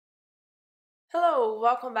Hello,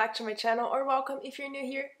 welcome back to my channel, or welcome if you're new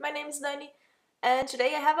here. My name is Dani, and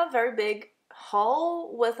today I have a very big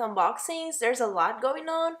haul with unboxings. There's a lot going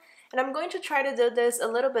on, and I'm going to try to do this a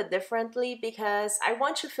little bit differently because I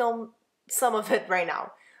want to film some of it right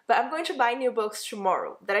now. But I'm going to buy new books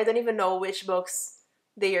tomorrow that I don't even know which books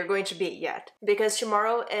they are going to be yet. Because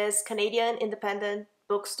tomorrow is Canadian Independent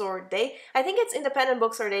Bookstore Day. I think it's Independent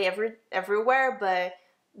Bookstore Day everywhere, but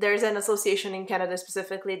there's an association in Canada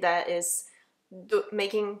specifically that is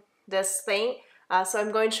making this thing. So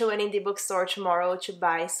I'm going to an indie bookstore tomorrow to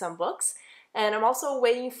buy some books. And I'm also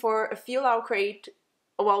waiting for a few Owlcrate,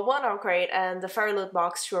 well, one Owlcrate and the Fairyloot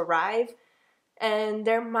box to arrive. And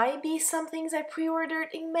there might be some things I pre-ordered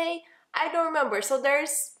in May. I don't remember. So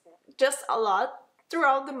there's just a lot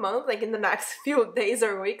throughout the month, like in the next few days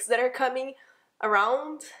or weeks that are coming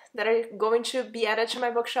around that are going to be added to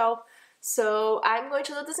my bookshelf. So I'm going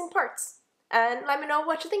to do this in parts. And let me know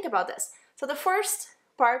what you think about this. So the first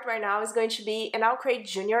part right now is going to be an Owlcrate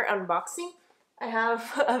Junior unboxing. I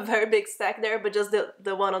have a very big stack there, but just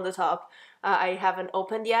the one on the top I haven't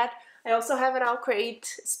opened yet. I also have an Owlcrate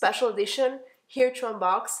special edition here to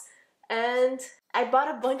unbox. And I bought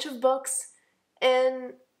a bunch of books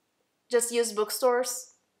in just used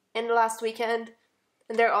bookstores in the last weekend.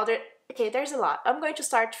 And there are other... Okay, there's a lot. I'm going to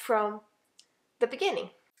start from the beginning.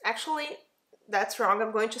 Actually, that's wrong.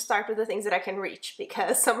 I'm going to start with the things that I can reach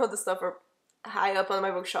because some of the stuff are high up on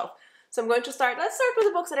my bookshelf. So I'm going to let's start with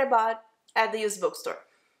the books that I bought at the used bookstore.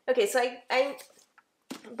 Okay, so I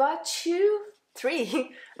bought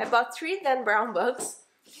three. I bought three Dan Brown books.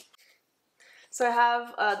 So I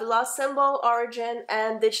have The Lost Symbol, Origin,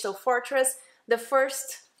 and Digital Fortress.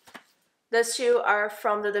 Those two are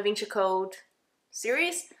from the Da Vinci Code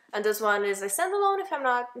series, and this one is a standalone if I'm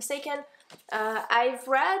not mistaken. I've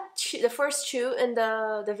read the first two in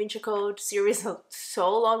the Da Vinci Code series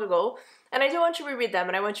so long ago, and I do want to reread them,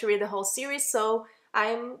 and I want to read the whole series, so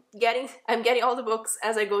I'm getting all the books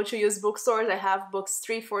as I go to used bookstores. I have books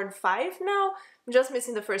 3, 4, and 5 now. I'm just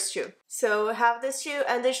missing the first two. So I have this two,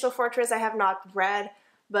 and Digital Fortress I have not read,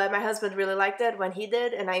 but my husband really liked it when he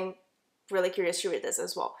did, and I'm really curious to read this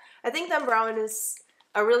as well. I think Dan Brown is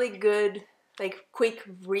a really good, like, quick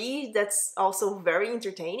read that's also very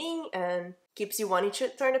entertaining and keeps you wanting to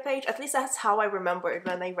turn the page. At least that's how I remember it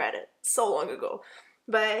when I read it so long ago.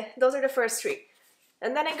 But those are the first three.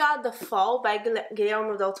 And then I got The Fall by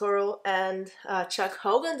Guillermo del Toro and Chuck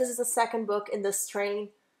Hogan. This is the second book in the Strain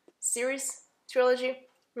series trilogy.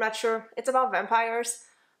 I'm not sure. It's about vampires.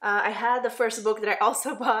 I had the first book that I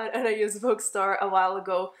also bought at a used bookstore a while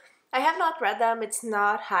ago. I have not read them. It's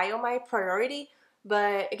not high on my priority.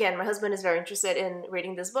 But again, my husband is very interested in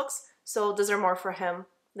reading these books, so these are more for him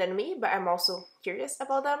than me, but I'm also curious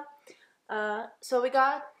about them. So we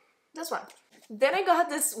got this one. Then I got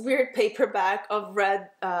this weird paperback of Red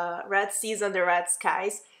Seas Under Red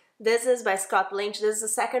Skies. This is by Scott Lynch. This is the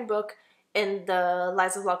second book in the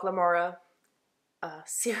Lies of Locke Lamora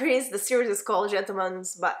series. The series is called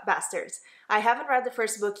Gentleman's Bastards. I haven't read the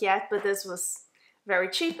first book yet, but this was very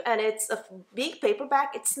cheap, and it's a big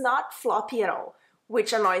paperback. It's not floppy at all,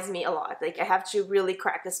 which annoys me a lot. Like, I have to really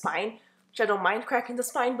crack the spine, which I don't mind cracking the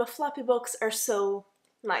spine, but floppy books are so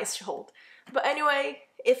nice to hold. But anyway,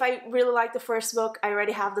 if I really like the first book, I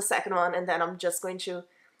already have the second one, and then I'm just going to,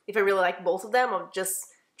 if I really like both of them, I'll just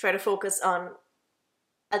try to focus on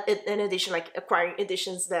an edition, like acquiring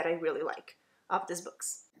editions that I really like of these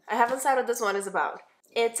books. I haven't said what this one is about.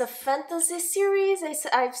 It's a fantasy series.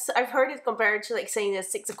 I've heard it compared to, like, saying the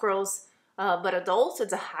Six of Crows, but adult. So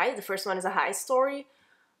the first one is a high story,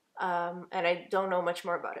 and I don't know much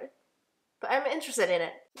more about it, but I'm interested in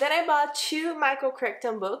it. Then I bought two Michael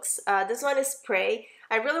Crichton books. This one is Prey.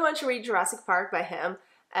 I really want to read Jurassic Park by him,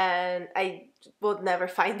 and I would never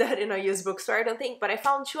find that in a used bookstore, I don't think, but I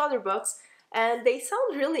found two other books, and they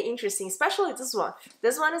sound really interesting, especially this one.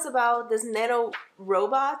 This one is about these nano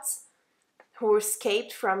robots who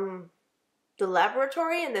escaped from the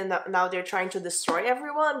laboratory, and then now they're trying to destroy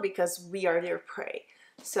everyone because we are their prey.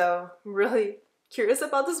 So I'm really curious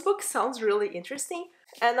about this book. Sounds really interesting.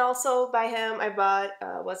 And also by him I bought,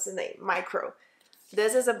 what's the name? Micro.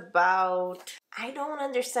 This is about, I don't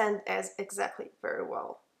understand as exactly very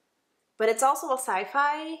well, but it's also a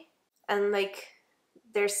sci-fi, and like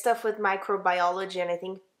there's stuff with microbiology, and I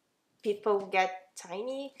think people get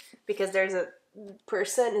tiny because there's a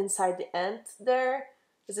person inside the ant there.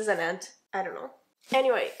 Is this an ant? I don't know.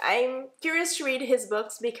 Anyway, I'm curious to read his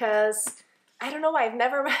books because I don't know why, I've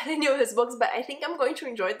never read any of his books, but I think I'm going to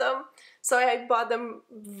enjoy them. So I bought them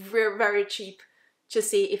very, very cheap to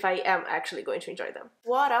see if I am actually going to enjoy them.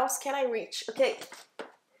 What else can I reach? Okay,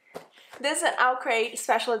 This is an Owlcrate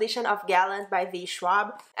special edition of Gallant by V.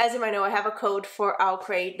 Schwab. As you might know, I have a code for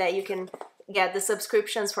Owlcrate that you can get the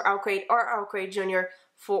subscriptions for Owlcrate or Owlcrate Junior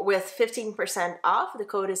with 15% off. The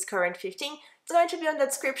code is current15. It's going to be on the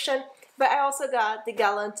description, but I also got the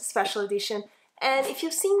Gallant special edition. And if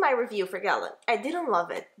you've seen my review for Gallant, I didn't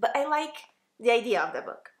love it, but I like the idea of the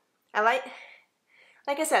book. Like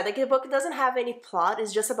I said, like the book doesn't have any plot,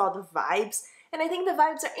 it's just about the vibes. And I think the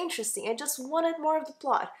vibes are interesting. I just wanted more of the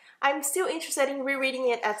plot. I'm still interested in rereading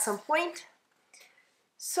it at some point.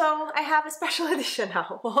 So I have a special edition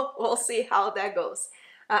now. We'll see how that goes.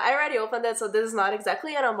 I already opened it, so this is not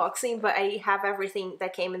exactly an unboxing, but I have everything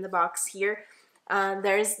that came in the box here.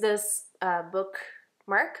 There's this wooden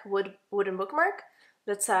bookmark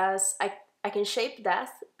that says, I can shape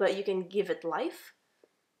death, but you can give it life.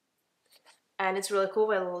 And it's really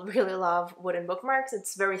cool. I really love wooden bookmarks.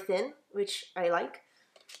 It's very thin, which I like.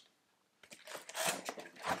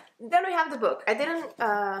 Then we have the book. I didn't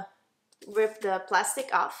rip the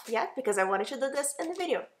plastic off yet because I wanted to do this in the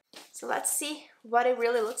video. So let's see what it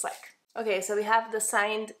really looks like. Okay, so we have the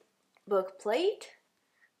signed book plate.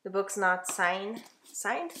 The book's not signed.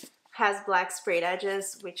 Has black sprayed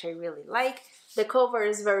edges, which I really like. The cover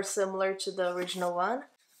is very similar to the original one.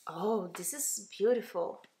 Oh, this is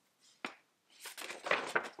beautiful.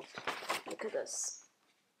 Look at this.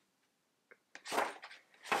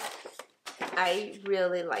 I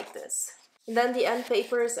really like this. And then the end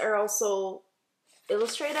papers are also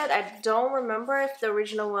illustrated. I don't remember if the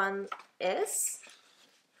original one is,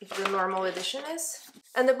 if the normal edition is.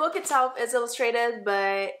 And the book itself is illustrated,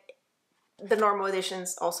 but the normal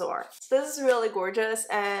editions also are. This is really gorgeous,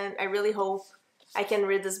 and I really hope I can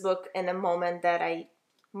read this book in a moment that I'm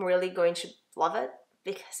really going to love it,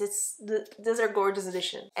 because these are gorgeous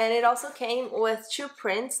editions. And it also came with 2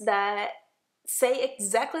 prints that say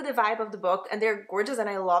exactly the vibe of the book, and they're gorgeous and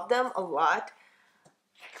I love them a lot.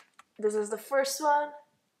 This is the first one,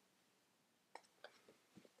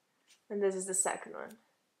 and this is the second one.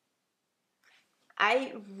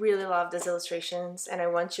 I really love these illustrations, and I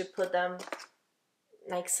want to put them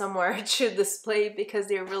like somewhere to display because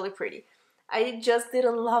they're really pretty. I just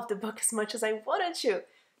didn't love the book as much as I wanted to.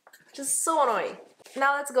 Just so annoying.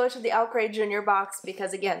 Now let's go to the Owlcrate Junior box,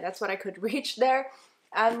 because again, that's what I could reach there.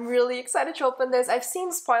 I'm really excited to open this. I've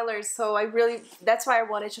seen spoilers, so that's why I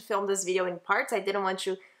wanted to film this video in parts. I didn't want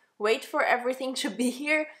to wait for everything to be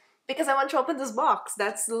here because I want to open this box.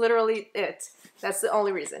 That's literally it. That's the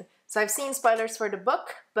only reason. So I've seen spoilers for the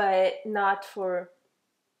book, but not for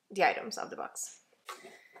the items of the box.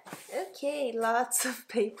 Okay, lots of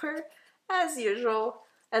paper as usual.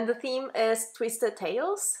 And the theme is Twisted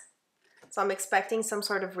Tales. So I'm expecting some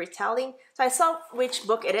sort of retelling. So I saw which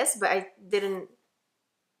book it is, but I didn't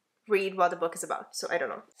read what the book is about, so I don't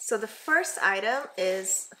know. So the first item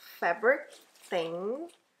is a fabric thing.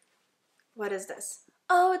 What is this?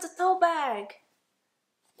 Oh, it's a tote bag.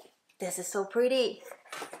 This is so pretty.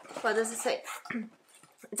 What does it say?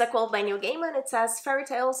 It's a quote by Neil Gaiman. It says, "Fairy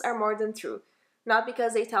tales are more than true. Not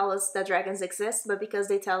because they tell us that dragons exist, but because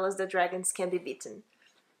they tell us that dragons can be beaten."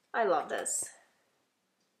 I love this.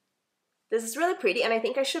 This is really pretty, and I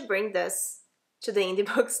think I should bring this to the indie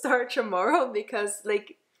bookstore tomorrow, because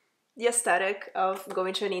like the aesthetic of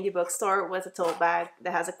going to an indie bookstore with a tote bag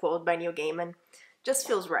that has a quote by Neil Gaiman just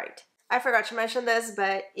feels right. I forgot to mention this,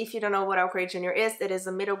 but if you don't know what Owlcrate Junior is, it is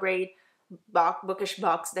a middle grade bookish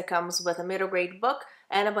box that comes with a middle grade book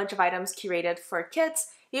and a bunch of items curated for kids.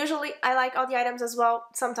 Usually I like all the items as well.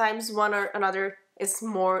 Sometimes one or another is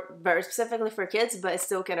more very specifically for kids, but I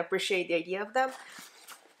still can appreciate the idea of them.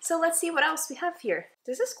 So let's see what else we have here.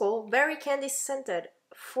 This is cool. Very candy scented.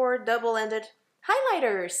 4 double-ended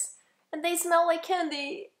highlighters. And they smell like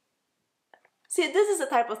candy. See, this is the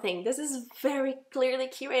type of thing. This is very clearly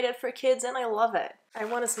curated for kids, and I love it. I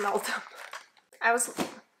want to smell them. I was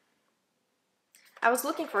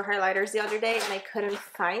looking for highlighters the other day, and I couldn't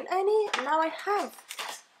find any. Now I have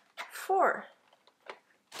 4.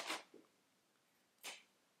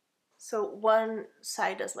 So one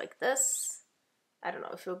side is like this. I don't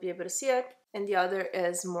know if you'll be able to see it. And the other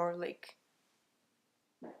is more like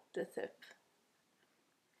the tip.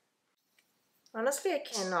 Honestly, I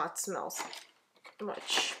cannot smell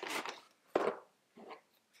much.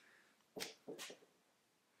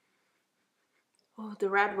 Oh, the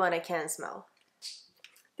red one I can smell.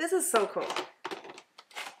 This is so cool.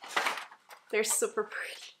 They're super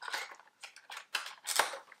pretty.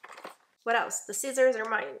 What else? The scissors are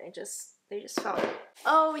mine. They just fell out.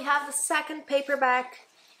 Oh, we have the second paperback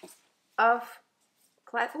of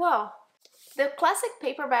wow. The classic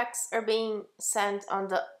paperbacks are being sent on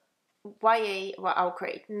the YA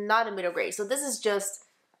Owlcrate, not a middle grade. So this is just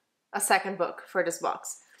a second book for this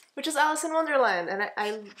box, which is Alice in Wonderland, and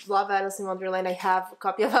I love Alice in Wonderland. I have a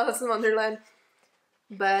copy of Alice in Wonderland,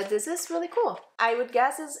 but this is really cool. I would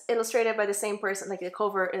guess it's illustrated by the same person, like the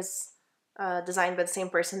cover is designed by the same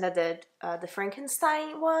person that did the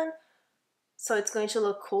Frankenstein one, so it's going to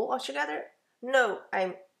look cool altogether. No,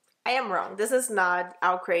 I am wrong. This is not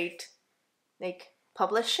Owlcrate, like,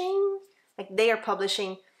 publishing. Like, they are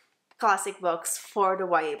publishing classic books for the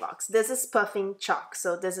YA box. This is Puffing Chalk,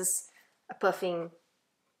 so this is a puffing,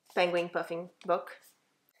 penguin puffing book.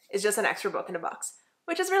 It's just an extra book in the box,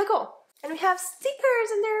 which is really cool. And we have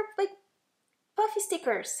stickers, and they're like puffy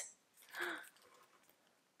stickers.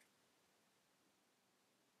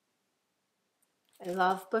 I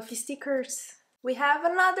love puffy stickers. We have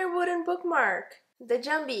another wooden bookmark, the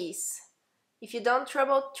Jumbies. If you don't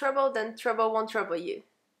trouble, then trouble won't trouble you.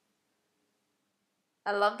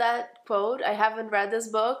 I love that quote. I haven't read this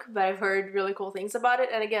book, but I've heard really cool things about it,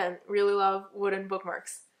 and again, really love wooden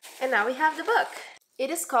bookmarks. And now we have the book. It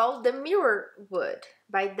is called The Mirror Wood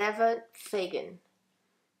by Devon Fagan.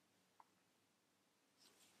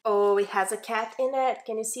 Oh, it has a cat in it.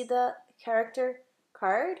 Can you see the character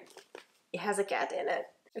card? It has a cat in it.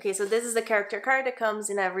 Okay, so this is the character card that comes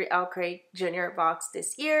in every Owlcrate Junior box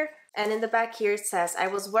this year. And in the back here it says, I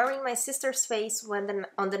was wearing my sister's face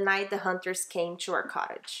on the night the hunters came to our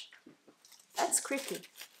cottage. That's creepy.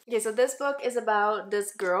 Okay, so this book is about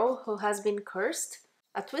this girl who has been cursed,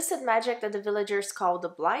 a twisted magic that the villagers call the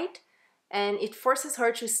Blight, and it forces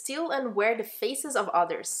her to steal and wear the faces of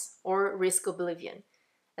others, or risk oblivion.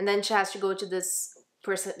 And then she has to go to this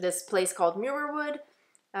place called Mirrorwood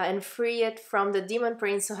and free it from the demon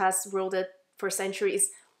prince who has ruled it for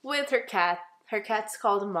centuries with her cat. Her cat's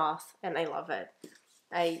called Moth, and I love it.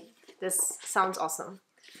 This sounds awesome.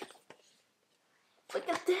 Look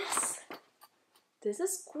at this. This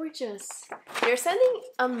is gorgeous. They're sending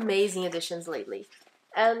amazing editions lately.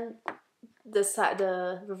 And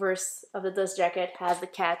the reverse of the dust jacket has the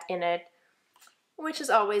cat in it, which is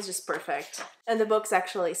always just perfect. And the book's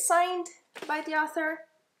actually signed by the author.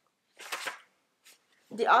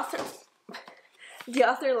 The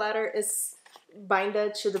author letter is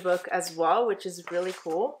binded to the book as well, which is really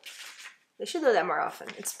cool. They should do that more often.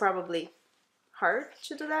 It's probably hard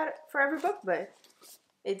to do that for every book, but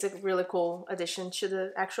it's a really cool addition to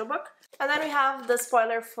the actual book. And then we have the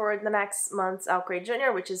spoiler for the next month's Owlcrate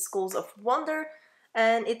Junior, which is Schools of Wonder,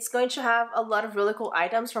 and it's going to have a lot of really cool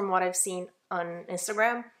items from what I've seen on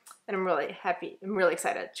Instagram, and I'm really happy. I'm really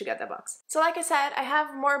excited to get that box. So like I said, I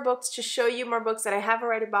have more books to show you, more books that I have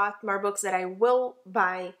already bought, more books that I will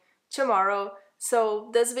buy tomorrow. So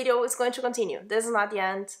this video is going to continue. This is not the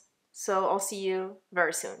end, so I'll see you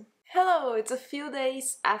very soon. Hello, it's a few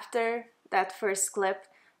days after that first clip,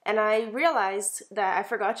 and I realized that I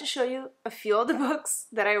forgot to show you a few of the books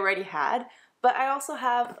that I already had, but I also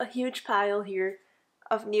have a huge pile here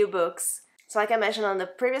of new books. So like I mentioned on the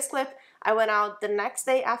previous clip, I went out the next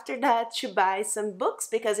day after that to buy some books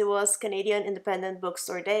because it was Canadian Independent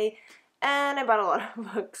Bookstore Day, and I bought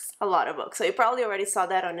a lot of books. So you probably already saw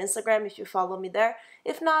that on Instagram if you follow me there.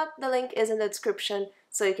 If not, the link is in the description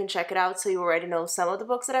so you can check it out, so you already know some of the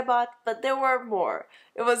books that I bought, but there were more.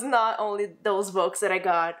 It was not only those books that I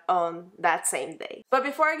got on that same day. But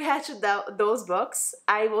before I get to those books,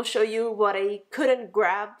 I will show you what I couldn't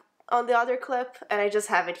grab on the other clip, and I just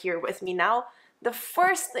have it here with me now. The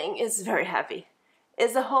first thing is very heavy.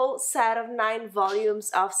 It's a whole set of 9 volumes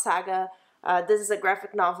of Saga. This is a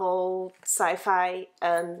graphic novel, sci-fi,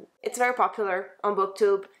 and it's very popular on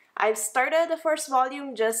BookTube. I've started the first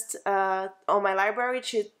volume just on my library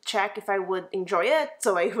to check if I would enjoy it,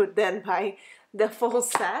 so I would then buy the full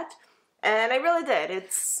set. And I really did.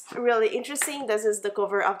 It's really interesting. This is the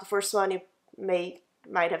cover of the first one. You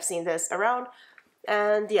might have seen this around.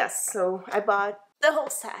 And yes, so I bought the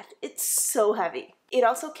whole set. It's so heavy. It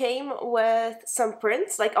also came with some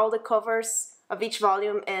prints, like all the covers of each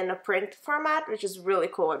volume in a print format, which is really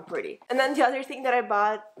cool and pretty. And then the other thing that I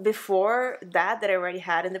bought before that I already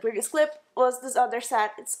had in the previous clip, was this other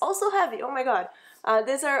set. It's also heavy, oh my god.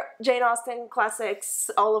 These are Jane Austen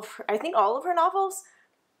classics, I think all of her novels.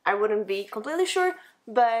 I wouldn't be completely sure,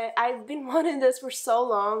 but I've been wanting this for so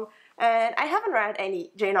long, and I haven't read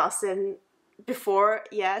any Jane Austen before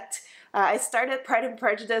yet. I started Pride and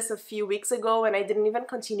Prejudice a few weeks ago and I didn't even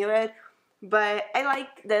continue it, but I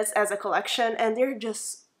like this as a collection and they're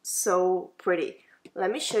just so pretty.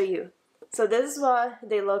 Let me show you. So this is what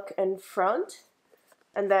they look in front,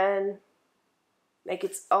 and then like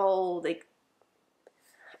it's all like,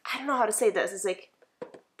 I don't know how to say this, it's like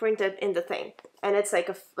printed in the thing, and it's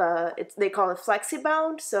like a they call it flexi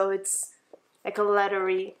bound, so it's like a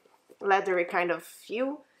leathery kind of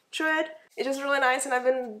feel through it. It's just really nice, and I've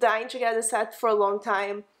been dying to get this set for a long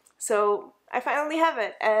time. So I finally have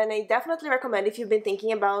it, and I definitely recommend if you've been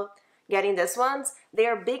thinking about getting these ones. They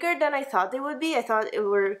are bigger than I thought they would be. I thought it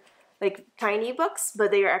were like tiny books,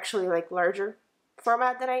 but they are actually like larger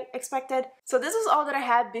format than I expected. So this was all that I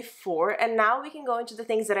had before, and now we can go into the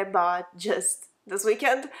things that I bought just this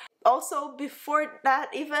weekend. Also, before that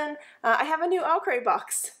even, I have a new Owlcrate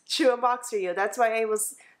box to unbox for you. That's what I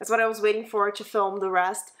was waiting for to film the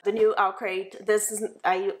rest. The new Owlcrate. This is,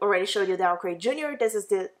 I already showed you the Owlcrate Junior. This is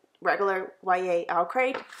the regular YA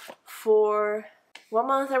Owlcrate. For what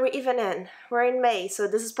month are we even in? We're in May, so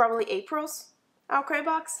this is probably April's Owlcrate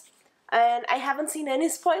box. And I haven't seen any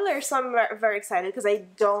spoilers, so I'm very excited because I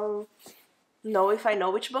don't know if I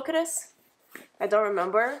know which book it is. I don't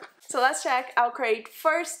remember. So let's check Owlcrate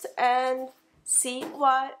first and see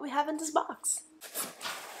what we have in this box.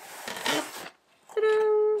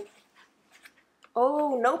 Ta-da!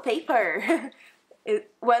 Oh, no paper.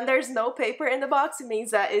 When there's no paper in the box, it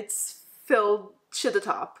means that it's filled to the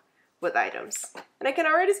top with items. And I can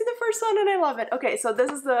already see the first one and I love it. Okay, so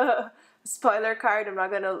this is the spoiler card. I'm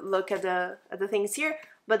not gonna look at the things here,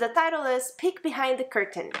 but the title is Peek Behind the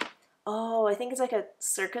Curtain. Oh, I think it's like a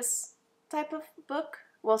circus type of book.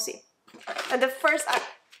 We'll see. And the first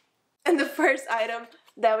item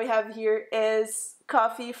that we have here is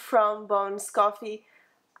coffee from Bones Coffee.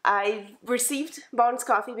 I've received Bones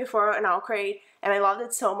Coffee before on Owlcrate, and I loved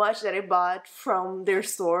it so much that I bought from their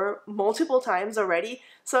store multiple times already.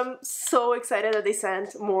 So I'm so excited that they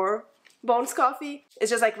sent more Bones Coffee.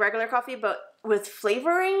 It's just like regular coffee, but with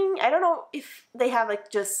flavoring. I don't know if they have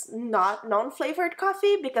like just not non-flavored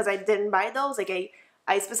coffee, because I didn't buy those. Like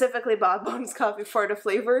I specifically bought Bones Coffee for the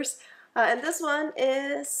flavors. And this one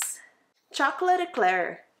is chocolate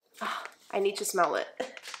eclair. Oh, I need to smell it.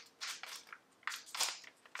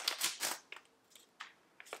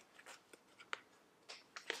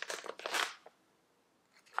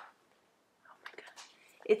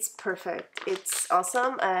 It's perfect. It's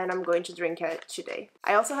awesome, and I'm going to drink it today.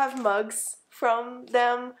 I also have mugs from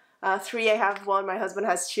them. 3, I have 1, my husband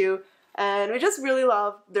has 2, and we just really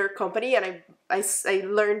love their company, and I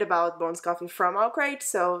learned about Bones Coffee from Owlcrate,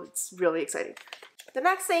 so it's really exciting. The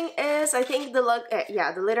next thing is, I think the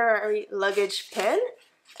literary luggage pin,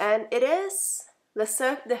 and it is Le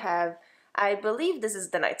Cercle de Rêve. I believe this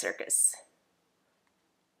is The Night Circus,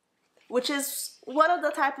 which is one of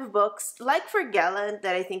the type of books, like for Gallant,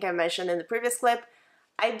 that I think I mentioned in the previous clip.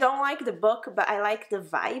 I don't like the book, but I like the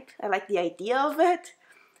vibe. I like the idea of it.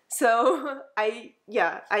 So I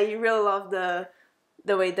really love the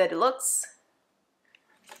way that it looks.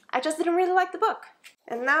 I just didn't really like the book.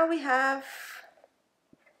 And now we have,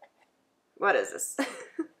 what is this?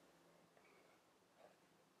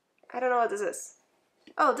 I don't know what this is.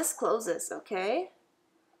 Oh, this closes, okay.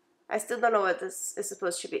 I still don't know what this is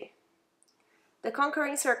supposed to be. The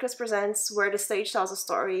Conquering Circus presents where the stage tells a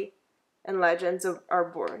story and legends are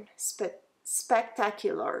born.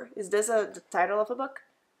 Spectacular. Is this the title of a book?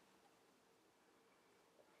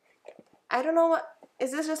 I don't know what...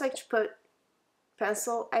 Is this just like to put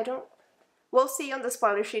pencil? I don't... We'll see on the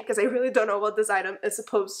spoiler sheet, because I really don't know what this item is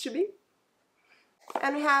supposed to be.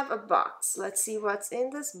 And we have a box. Let's see what's in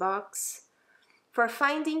this box. For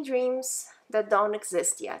finding dreams that don't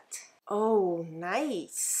exist yet. Oh,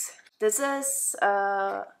 nice. This is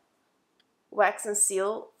a wax and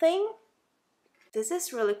seal thing. This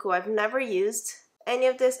is really cool. I've never used any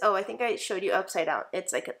of this. Oh, I think I showed you upside down.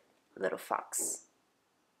 It's like a little fox.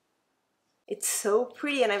 It's so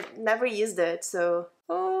pretty, and I've never used it, so...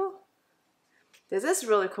 Oh, this is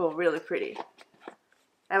really cool, really pretty.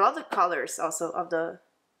 I love the colors also of the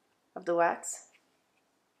wax.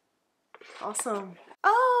 Awesome.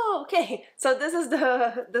 Oh, okay. So this is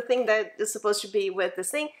the thing that is supposed to be with this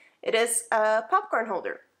thing. It is a popcorn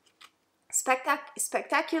holder.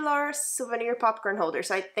 Spectacular souvenir popcorn holder.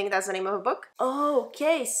 So I think that's the name of a book.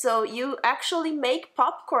 Okay, so you actually make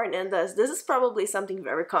popcorn in this. This is probably something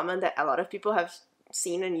very common that a lot of people have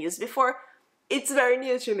seen and used before. It's very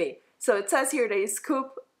new to me. So it says here that you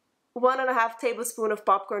scoop 1.5 tablespoons of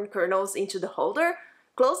popcorn kernels into the holder.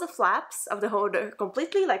 Close the flaps of the holder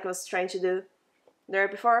completely, like I was trying to do there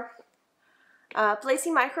before.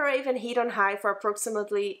 Placing microwave and heat on high for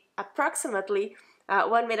approximately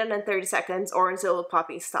 1 minute and 30 seconds, or until the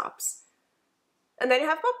popping stops. And then you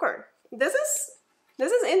have popcorn. This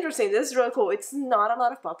is interesting. This is really cool. It's not a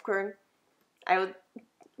lot of popcorn. I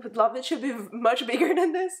would love it to be much bigger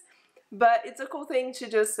than this, but it's a cool thing to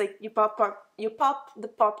just like you pop the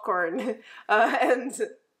popcorn and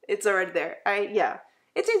it's already there.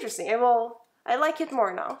 It's interesting. I like it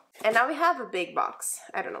more now. And now we have a big box.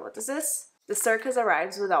 I don't know what this is. The circus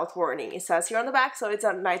arrives without warning. It says here on the back, so it's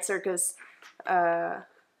a Night Circus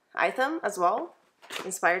item as well,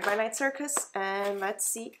 inspired by Night Circus. And let's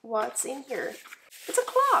see what's in here. It's a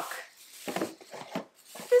clock.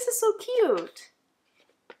 This is so cute.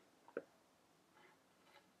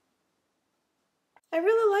 I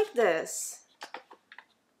really like this.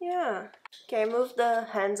 Yeah. Okay, I moved the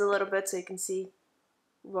hands a little bit so you can see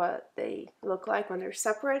what they look like when they're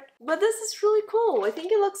separate. But this is really cool. I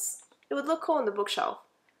think it would look cool on the bookshelf.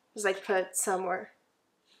 Just like put somewhere.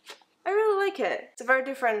 I really like it. It's a very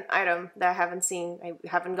different item that I haven't seen. I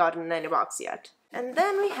haven't gotten in any box yet. And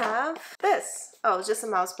then we have this. Oh, it's just a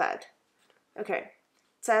mouse pad. Okay.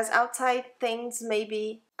 It says outside things may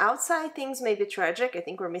be tragic. I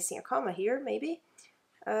think we're missing a comma here, maybe.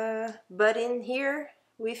 But in here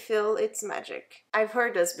we feel it's magic. I've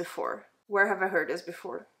heard this before. Where have I heard this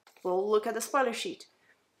before? We'll look at the spoiler sheet.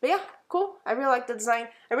 But yeah, cool. I really like the design.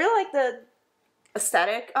 I really like the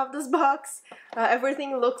aesthetic of this box.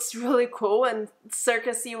 Everything looks really cool and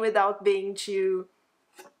circusy without being too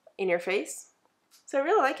in your face. So I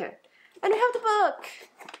really like it. And we have the book.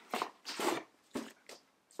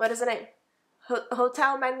 What is the name?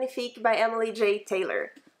 Hotel Magnifique by Emily J.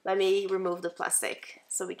 Taylor. Let me remove the plastic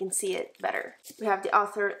so we can see it better. We have the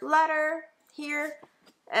author letter here,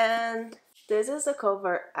 and this is the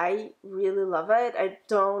cover. I really love it. I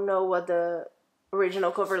don't know what the original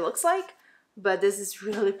cover looks like, but this is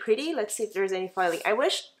really pretty. Let's see if there's any foiling. I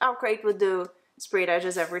wish Owlcrate would do sprayed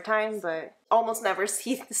edges every time, but almost never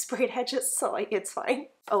see the sprayed edges, so like it's fine.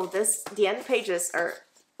 Oh, the end pages are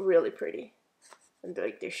really pretty, and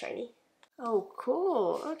they're shiny. Oh,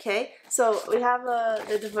 cool. Okay, so we have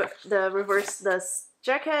the reverse dust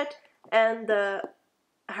jacket and the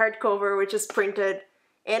hardcover, which is printed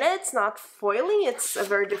in it. It's not foiling, it's a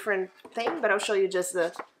very different thing, but I'll show you just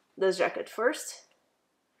this jacket first.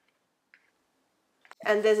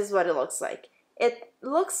 And this is what it looks like. It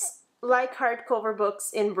looks like hardcover books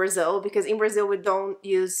in Brazil, because in Brazil we don't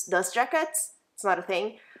use dust jackets. It's not a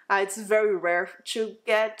thing. It's very rare to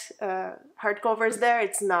get hardcovers there.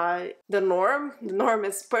 It's not the norm. The norm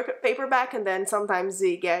is paperback, and then sometimes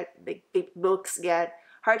we get big books get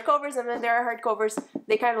hardcovers, and when there are hardcovers,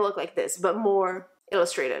 they kind of look like this, but more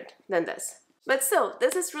illustrated than this. But still,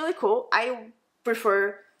 this is really cool. I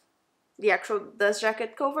prefer the actual dust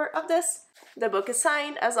jacket cover of this. The book is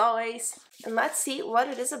signed, as always, and let's see what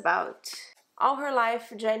it is about. All her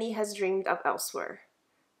life, Jenny has dreamed of elsewhere.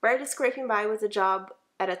 Barely scraping by with a job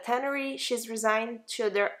at a tannery, she's resigned to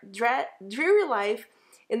a dreary life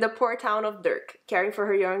in the poor town of Dirk, caring for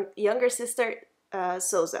her younger sister,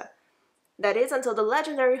 Souza. That is until the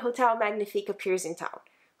legendary Hotel Magnifique appears in town.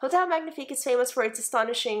 Hotel Magnifique is famous for its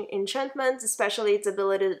astonishing enchantments, especially its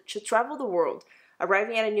ability to travel the world,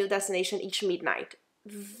 arriving at a new destination each midnight.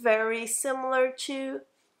 Very similar to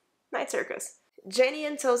Night Circus. Jenny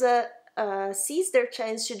and Souza seize their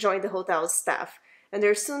chance to join the hotel's staff, and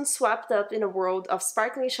they're soon swept up in a world of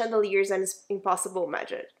sparkling chandeliers and impossible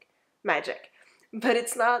magic. But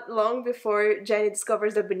it's not long before Jenny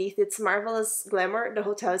discovers that beneath its marvelous glamour, the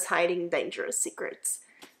hotel is hiding dangerous secrets.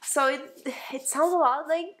 So it sounds a lot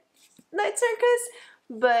like Night Circus,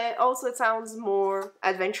 but also it sounds more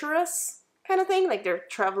adventurous kind of thing. Like they're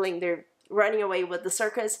traveling, they're running away with the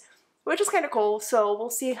circus, which is kind of cool. So we'll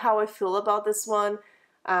see how I feel about this one.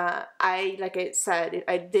 Like I said,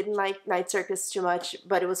 I didn't like Night Circus too much,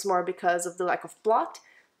 but it was more because of the lack of plot.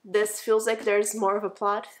 This feels like there's more of a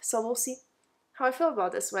plot, so we'll see how I feel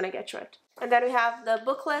about this when I get to it. And then we have the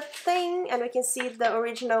booklet thing, and we can see the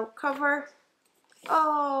original cover.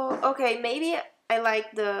 Oh, okay, maybe I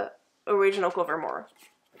like the original cover more.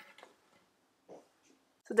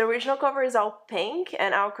 So the original cover is all pink,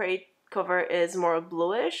 and Owlcrate cover is more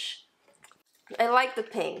bluish. I like the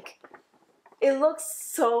pink. It looks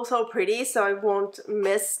so pretty, so I won't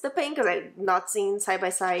miss the pink because I've not seen side by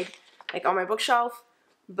side like on my bookshelf,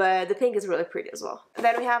 but the pink is really pretty as well. And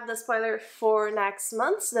then we have the spoiler for next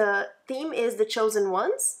month. The theme is The Chosen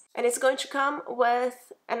Ones, and it's going to come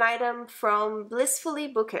with an item from Blissfully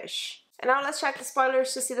Bookish. And now let's check the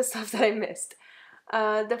spoilers to see the stuff that I missed.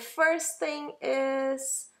 The first thing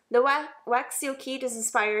is the Wax Seal Kit is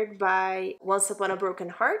inspired by Once Upon a Broken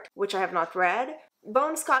Heart, which I have not read.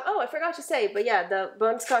 Bones Coffee, oh, I forgot to say, but yeah, the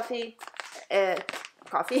Bones Coffee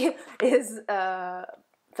is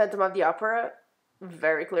Phantom of the Opera,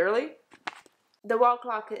 very clearly. The wall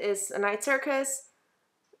clock is a Night Circus.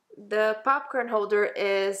 The popcorn holder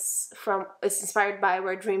is inspired by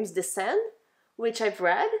Where Dreams Descend, which I've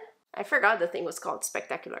read. I forgot the thing was called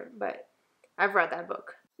Spectacular, but I've read that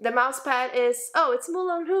book. The mouse pad is, oh, it's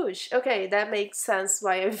Moulin Rouge. Okay, that makes sense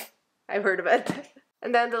why I've heard of it.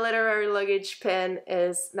 And then the literary luggage pin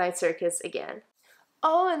is Night Circus again.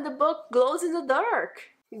 Oh, and the book glows in the dark.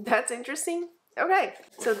 That's interesting. Okay,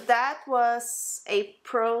 so that was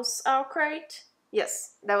April's Owlcrate.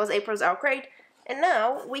 Yes, that was April's Owlcrate. And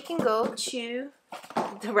now we can go to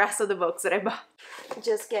the rest of the books that I bought.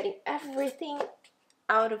 Just getting everything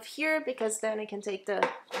out of here because then I can take the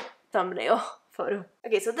thumbnail photo.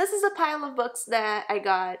 Okay, so this is a pile of books that I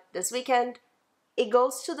got this weekend. It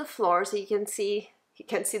goes to the floor so you can see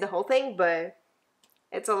the whole thing, but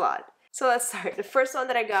it's a lot. So let's start. The first one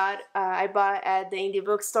that I bought at the indie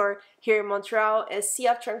bookstore here in Montreal is Sea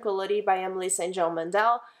of Tranquility by Emily St. John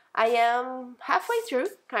Mandel. I am halfway through,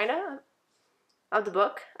 kinda, of the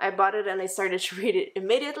book. I bought it and I started to read it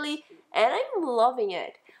immediately, and I'm loving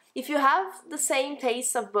it. If you have the same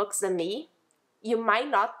taste of books than me, you might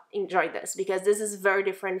not enjoy this because this is very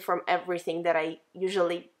different from everything that I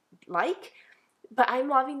usually like. But I'm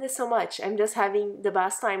loving this so much. I'm just having the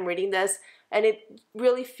best time reading this, and it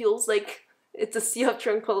really feels like it's a sea of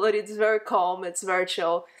tranquility. It's very calm, it's very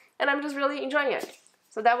chill, and I'm just really enjoying it.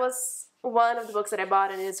 So that was one of the books that I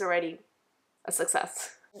bought, and it's already a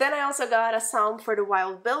success. Then I also got A Psalm for the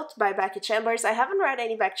Wild Built by Becky Chambers. I haven't read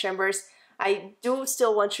any Becky Chambers. I do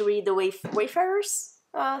still want to read the Wayfarers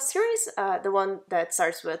series, the one that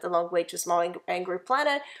starts with A Long Way to a Small Angry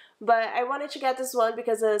Planet. But I wanted to get this one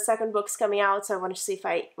because the second book's coming out, so I wanted to see if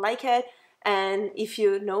I like it. And if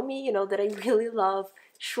you know me, you know that I really love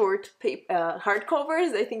short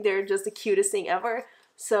hardcovers. I think they're just the cutest thing ever.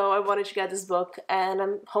 So I wanted to get this book, and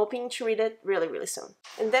I'm hoping to read it really, really soon.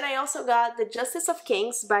 And then I also got The Justice of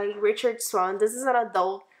Kings by Richard Swan. This is an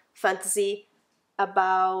adult fantasy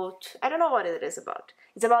about, I don't know what it is about.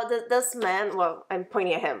 It's about this man, well, I'm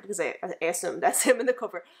pointing at him because I assume that's him in the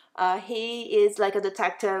cover. He is like a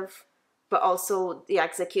detective, but also the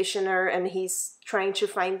executioner, and he's trying to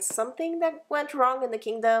find something that went wrong in the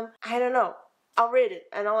kingdom. I don't know. I'll read it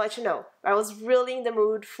and I'll let you know. I was really in the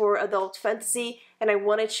mood for adult fantasy, and I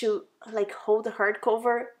wanted to like hold the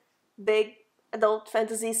hardcover, big adult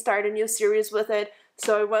fantasy, start a new series with it.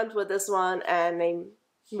 So I went with this one, and I'm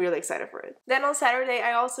really excited for it. Then on Saturday,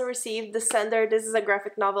 I also received The Sender. This is a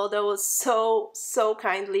graphic novel that was so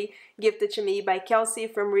kindly gifted to me by Kelsey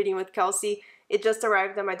from Reading with Kelsey. It just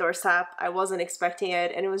arrived on my doorstep. I wasn't expecting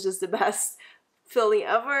it, and it was just the best feeling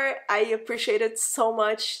ever. I appreciate it so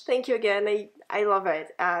much. Thank you again. I love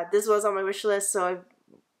it. This was on my wish list, so I'm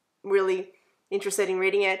really interested in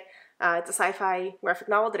reading it. It's a sci-fi graphic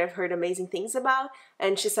novel that I've heard amazing things about,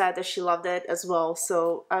 and she said that she loved it as well,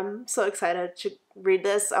 so I'm so excited to read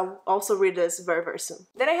this. I'll also read this very, very soon.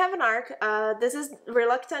 Then I have an ARC. This is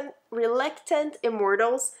Reluctant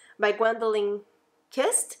Immortals by Gwendolyn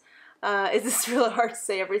Kist. It's really hard to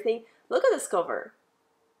say everything. Look at this cover.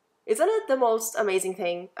 Isn't it the most amazing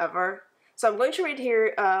thing ever? So I'm going to read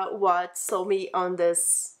here what sold me on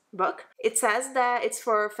this book. It says that it's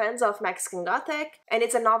for fans of Mexican Gothic, and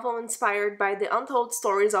it's a novel inspired by the untold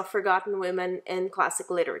stories of forgotten women in classic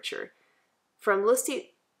literature. From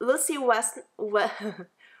Lucy Westnera,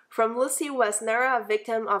 a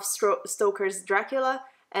victim of Stoker's Dracula,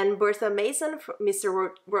 and Bertha Mason,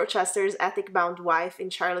 Mr. Rochester's ethic-bound wife in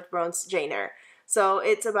Charlotte Bronte's Jane Eyre. So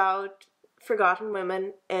it's about forgotten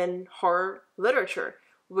women in horror literature,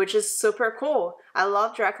 which is super cool. I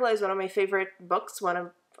love Dracula. It's one of my favorite books, one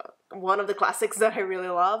of the classics that I really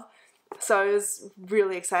love. So I was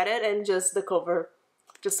really excited, and just the cover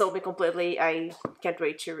just sold me completely. I can't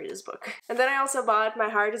wait to read this book. And then I also bought My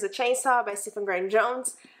Heart is a Chainsaw by Stephen Graham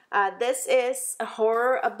Jones. This is a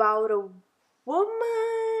horror about a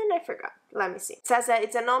woman, I forgot. Let me see. It says that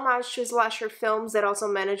it's an homage to slasher films that also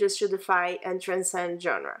manages to defy and transcend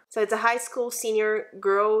genre. So it's a high school senior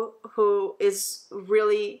girl who is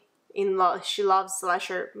really in love. She loves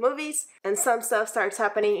slasher movies, and some stuff starts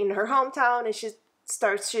happening in her hometown, and she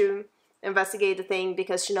starts to investigate the thing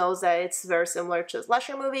because she knows that it's very similar to a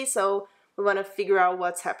slasher movie, so we want to figure out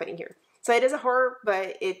what's happening here. So it is a horror,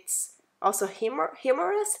 but it's also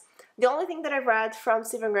humorous. The only thing that I've read from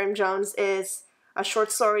Stephen Graham Jones is a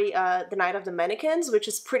short story, The Night of the Mannequins, which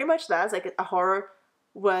is pretty much that. It's like a horror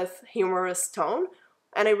with humorous tone,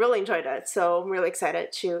 and I really enjoyed it, so I'm really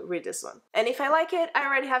excited to read this one. And if I like it, I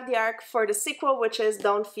already have the arc for the sequel, which is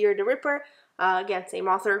Don't Fear the Reaper. Again, same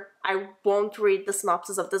author. I won't read the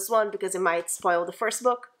synopsis of this one because it might spoil the first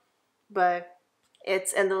book, but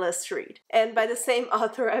it's in the list to read. And by the same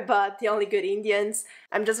author, I bought The Only Good Indians.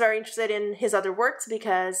 I'm just very interested in his other works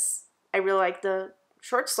because I really like the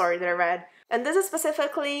short story that I read. And this is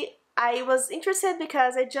specifically, I was interested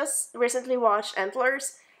because I just recently watched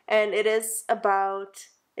Antlers, and it is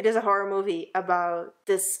a horror movie about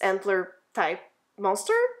this antler type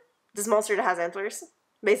monster this monster that has antlers,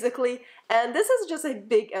 basically. And this is just a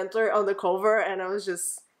big antler on the cover, and I was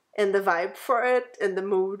just in the vibe for it, in the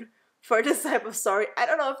mood for this type of story. I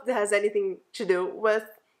don't know if it has anything to do with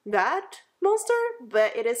that monster,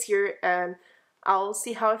 but it is here, and I'll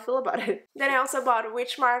see how I feel about it. Then I also bought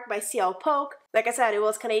Witchmark by C.L. Polk. Like I said, it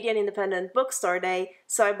was Canadian Independent Bookstore Day,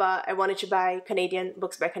 so I wanted to buy Canadian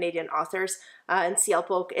books by Canadian authors, and C.L.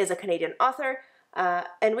 Polk is a Canadian author.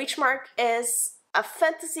 And Witchmark is a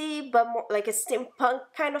fantasy, but more like a steampunk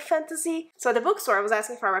kind of fantasy. So at the bookstore, I was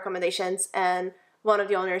asking for recommendations, and one of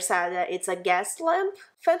the owners said that it's a gas lamp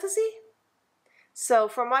fantasy. So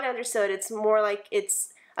from what I understood, it's more like it's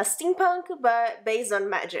a steampunk, but based on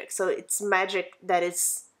magic. So it's magic that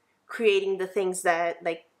is creating the things that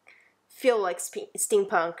like feel like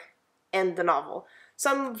steampunk in the novel.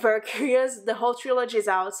 So I'm very curious. The whole trilogy is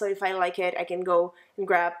out, so if I like it, I can go and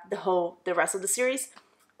grab the rest of the series,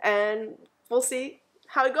 and we'll see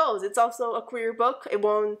how it goes. It's also a queer book. It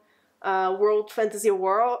won World Fantasy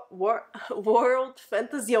Award.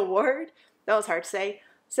 That was hard to say.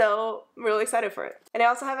 So I'm really excited for it. And I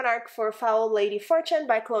also have an arc for Foul Lady Fortune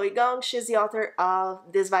by Chloe Gong. She's the author of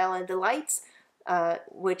This Violent Delights,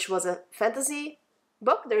 which was a fantasy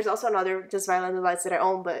book. There's also another This Violent Delights that I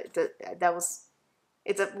own, but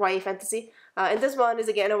it's a YA fantasy. And this one is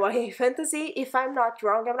again a YA fantasy. If I'm not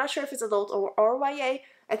wrong, I'm not sure if it's adult or YA.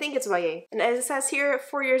 I think it's YA. And as it says here,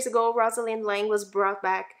 4 years ago, Rosalind Lang was brought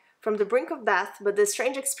back from the brink of death, but the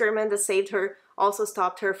strange experiment that saved her also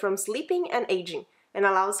stopped her from sleeping and aging, and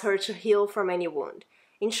allows her to heal from any wound.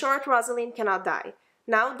 In short, Rosalind cannot die.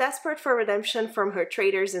 Now, desperate for redemption from her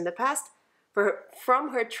traitors in the past,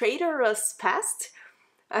 from her traitorous past,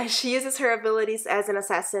 she uses her abilities as an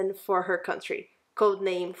assassin for her country.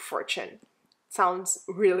 Codename Fortune. Sounds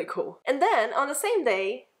really cool. And then, on the same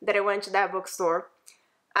day that I went to that bookstore,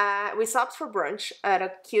 we stopped for brunch at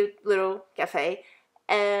a cute little cafe,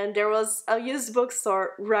 and there was a used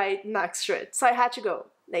bookstore right next to it. So I had to go.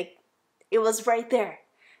 Like, it was right there.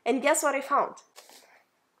 And guess what I found?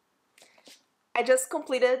 I just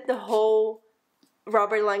completed the whole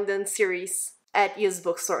Robert Langdon series at used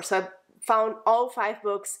bookstore. So I found all 5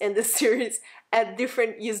 books in this series at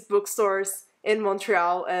different used bookstores in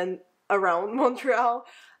Montreal and around Montreal.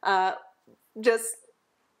 Just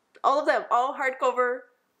all of them, all hardcover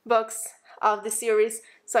books of the series.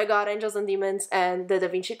 So I got Angels and Demons and the Da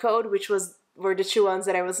Vinci Code, which were the 2 ones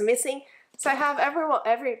that I was missing. So I have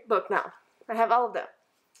every book now. I have all of them.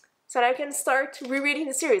 So now I can start rereading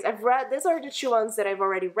the series. These are the 2 ones that I've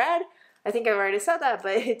already read. I think I've already said that,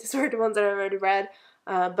 but these are the ones that I've already read.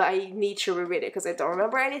 But I need to reread it because I don't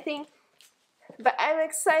remember anything. But I'm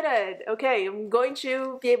excited. Okay, I'm going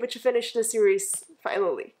to be able to finish the series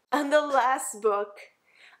finally. And the last book,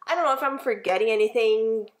 I don't know if I'm forgetting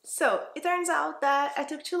anything. So it turns out that I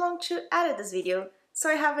took too long to edit this video, so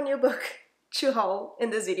I have a new book to haul in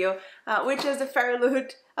this video, which is the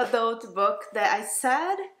Fairyloot adult book that I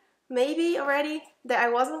said maybe already that I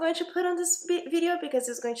wasn't going to put on this video because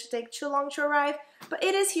it's going to take too long to arrive, but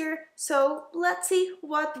it is here, so let's see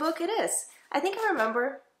what book it is. I think I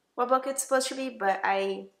remember what book it's supposed to be, but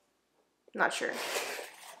I'm not sure.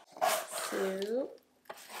 So,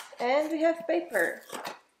 and we have paper.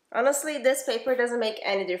 Honestly, this paper doesn't make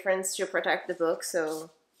any difference to protect the book,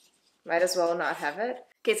 so might as well not have it.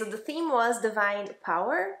 Okay, so the theme was Divine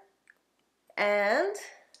Power, and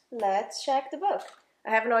let's check the book.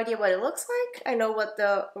 I have no idea what it looks like. I know what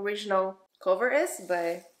the original cover is,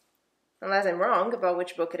 but unless I'm wrong about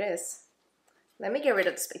which book it is. Let me get rid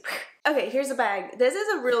of this paper. Okay, here's the bag. This is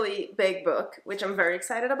a really big book, which I'm very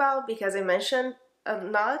excited about because I mentioned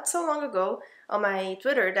not so long ago on my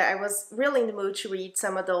Twitter that I was really in the mood to read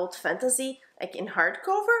some adult fantasy, like in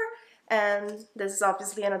hardcover, and this is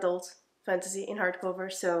obviously an adult fantasy in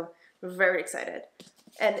hardcover, so I'm very excited.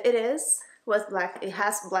 And it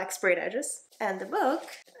has black sprayed edges. And the book,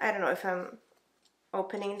 I don't know if I'm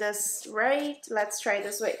opening this right. Let's try it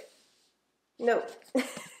this way. No.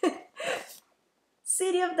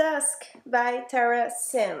 City of Dusk by Tara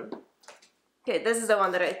Sim. Okay, this is the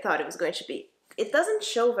one that I thought it was going to be. It doesn't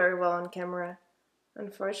show very well on camera,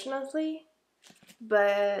 unfortunately,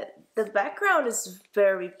 but the background is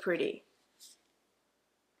very pretty.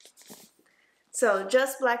 So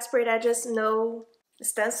just black sprayed edges, no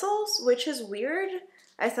stencils, which is weird.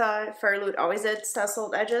 I thought Fairyloot always did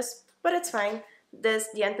stenciled edges, but it's fine.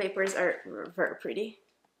 The end papers are very pretty.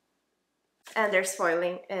 And there's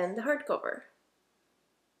foiling in the hardcover.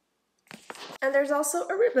 And there's also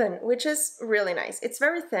a ribbon, which is really nice. It's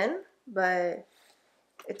very thin, but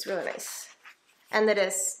it's really nice. And it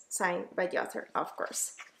is signed by the author, of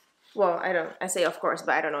course. Well, I say of course,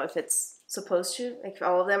 but I don't know if it's supposed to, like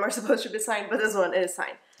all of them are supposed to be signed, but this one is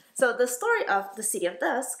signed. So the story of the City of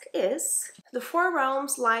Dusk is the four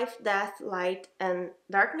realms, life, death, light, and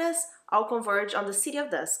darkness, all converge on the City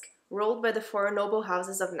of Dusk, ruled by the four noble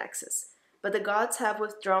houses of Nexus. But the gods have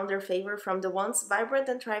withdrawn their favor from the once vibrant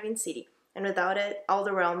and thriving city, and without it, all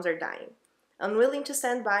the realms are dying. Unwilling to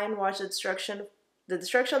stand by and watch the destruction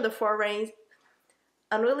of the four reigns,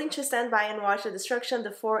 unwilling to stand by and watch the destruction of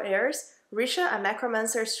the four heirs, Risha, a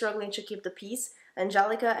necromancer struggling to keep the peace,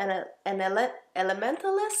 Angelica, an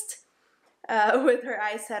elementalist with her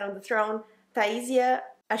eyes set on the throne, Thaisia,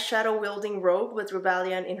 a shadow-wielding rogue with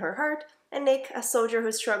rebellion in her heart, and Nick, a soldier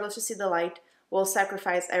who struggles to see the light, will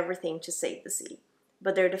sacrifice everything to save the city.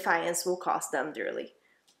 But their defiance will cost them dearly.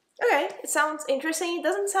 Okay, it sounds interesting. It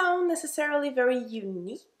doesn't sound necessarily very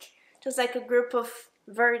unique. Just like a group of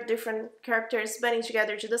very different characters banding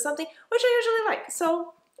together to do something, which I usually like.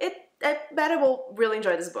 So I bet I will really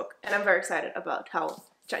enjoy this book, and I'm very excited about how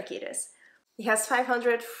chunky it is. It has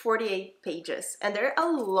 548 pages, and there are a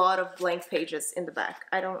lot of blank pages in the back.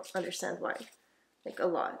 I don't understand why. Like, a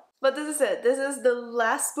lot. But this is it. This is the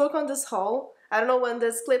last book on this haul. I don't know when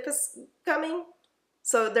this clip is coming,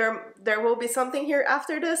 so there will be something here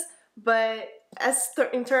after this, but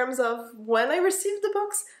in terms of when I received the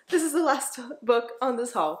books, this is the last book on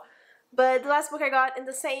this haul. But the last book I got in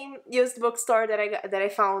the same used bookstore that I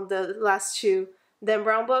found the last two Dan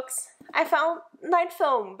Brown books, I found Night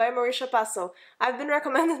Film by Marisha Passo. I've been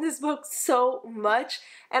recommending this book so much,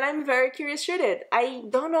 and I'm very curious to read it. I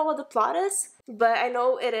don't know what the plot is, but I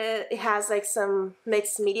know it has like some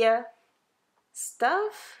mixed media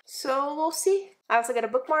stuff, so we'll see. I also got a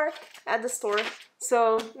bookmark at the store,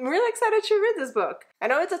 so I'm really excited to read this book. I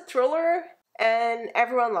know it's a thriller, and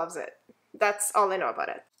everyone loves it. That's all I know about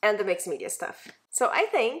it. And the mixed media stuff. So I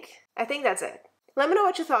think that's it. Let me know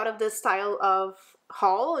what you thought of this style of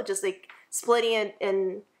haul, just like splitting it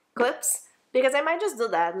in clips, because I might just do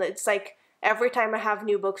that. It's like every time I have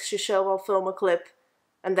new books to show, I'll film a clip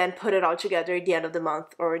and then put it all together at the end of the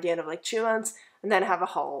month or at the end of like 2 months, and then have a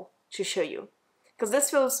haul to show you. Because this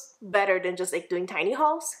feels better than just like doing tiny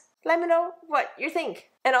hauls. Let me know what you think.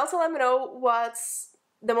 And also let me know what's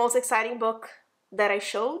the most exciting book that I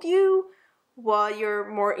showed you, what you're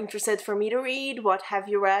more interested for me to read, what have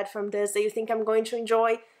you read from this that you think I'm going to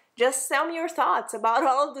enjoy. Just tell me your thoughts about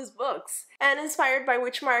all of these books. And inspired by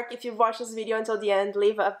which mark, if you've watched this video until the end,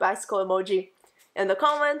 leave a bicycle emoji in the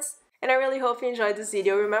comments. And I really hope you enjoyed this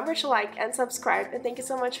video. Remember to like and subscribe, and thank you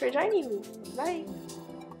so much for joining me. Bye!